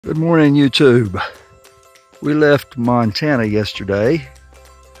Good morning, YouTube. We left Montana yesterday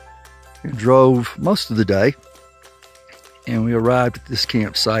and drove most of the day, and we arrived at this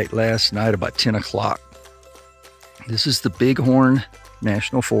campsite last night about 10 o'clock. This is the Bighorn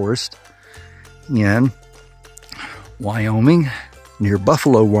National Forest in Wyoming, near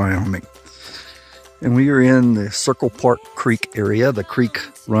Buffalo, Wyoming. And we are in the Circle Park Creek area. The creek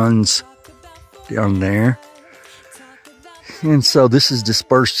runs down there. And so this is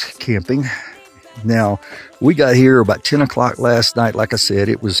dispersed camping. Now, we got here about 10 o'clock last night. Like I said,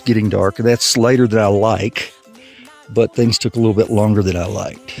 it was getting dark, and that's later than I like, but things took a little bit longer than I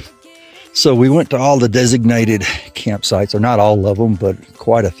liked. So we went to all the designated campsites, or not all of them, but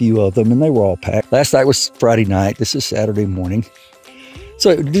quite a few of them, and they were all packed. Last night was Friday night. This is Saturday morning.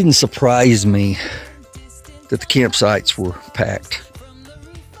 So it didn't surprise me that the campsites were packed.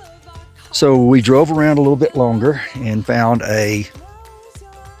 So we drove around a little bit longer and found a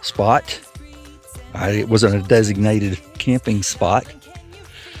spot. It wasn't a designated camping spot,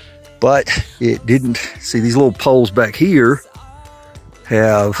 but it didn't. See, these little poles back here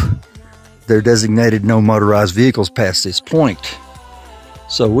they're designated no motorized vehicles past this point.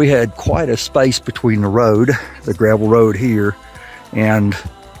 So we had quite a space between the road, the gravel road here, and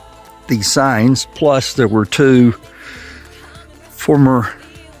these signs. Plus there were two former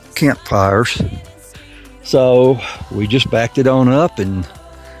campfires. So we just backed it on up and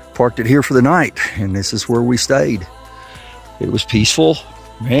parked it here for the night, and this is where we stayed. It was peaceful.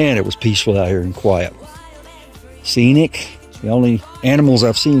 Man, it was peaceful out here and quiet. Scenic. The only animals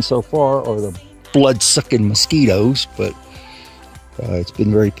I've seen so far are the blood-sucking mosquitoes, but it's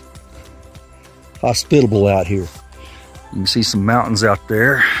been very hospitable out here. You can see some mountains out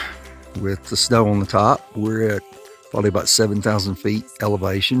there with the snow on the top. We're at probably about 7,000 feet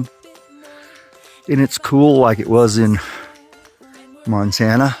elevation. And it's cool like it was in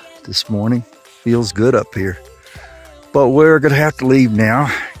Montana this morning. Feels good up here. But we're gonna have to leave now,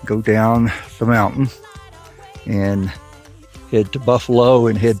 go down the mountain and head to Buffalo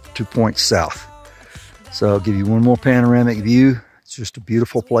and head 2 points south. So I'll give you one more panoramic view. It's just a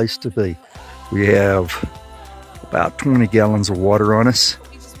beautiful place to be. We have about 20 gallons of water on us,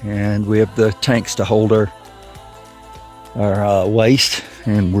 and we have the tanks to hold our waste,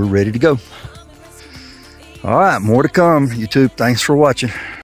 and we're ready to go. All right, more to come, YouTube. Thanks for watching.